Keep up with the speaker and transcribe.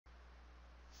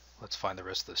let's find the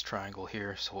rest of this triangle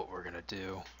here. So what we're going to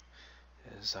do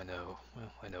is I know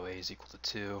A is equal to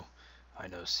 2, I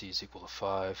know C is equal to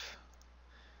 5,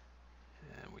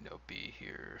 and we know B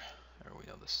here, or we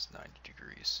know this is 90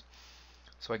 degrees.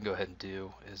 So what I can go ahead and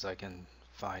do is I can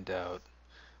find out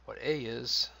what A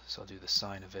is, so I'll do the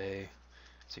sine of A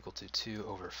is equal to 2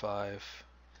 over 5.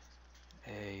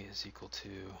 A is equal to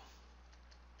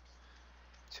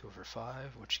 2 over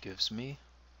 5, which gives me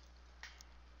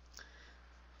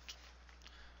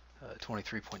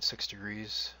 23.6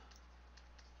 degrees.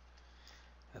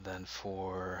 And then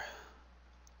for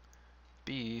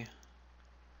B,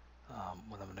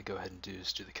 what I'm going to go ahead and do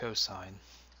is do the cosine.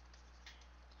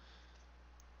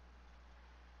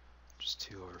 Just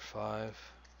 2 over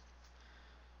 5.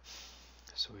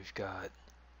 So we've got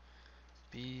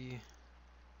B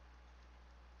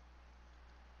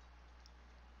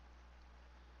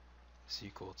is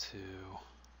equal to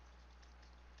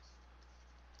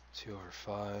 2 over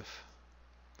 5.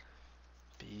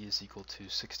 B is equal to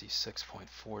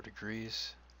 66.4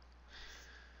 degrees.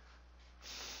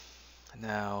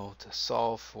 Now to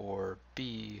solve for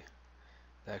B,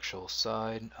 the actual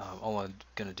side, all I'm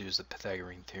going to do is the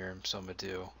Pythagorean theorem. So I'm going to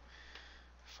do,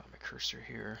 find my cursor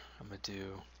here, I'm going to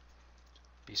do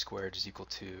B squared is equal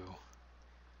to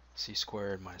C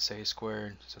squared minus A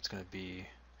squared. So it's going to be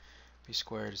B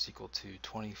squared is equal to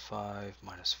 25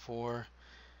 minus 4.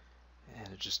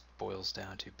 And it just boils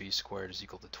down to B squared is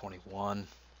equal to 21.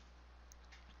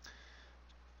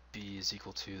 B is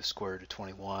equal to the square root of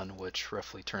 21, which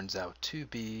roughly turns out to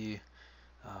be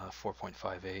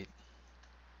 4.58.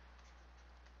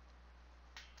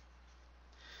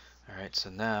 Alright, so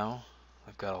now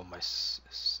I've got all my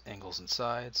angles and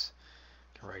sides.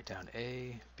 I can write down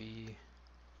A, B,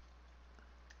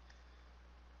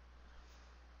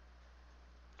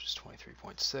 which is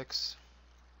 23.6.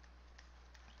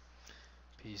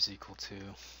 B is equal to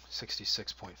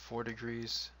 66.4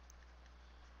 degrees.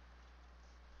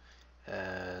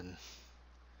 And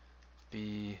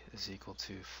B is equal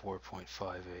to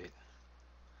 4.58.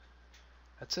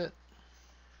 That's it.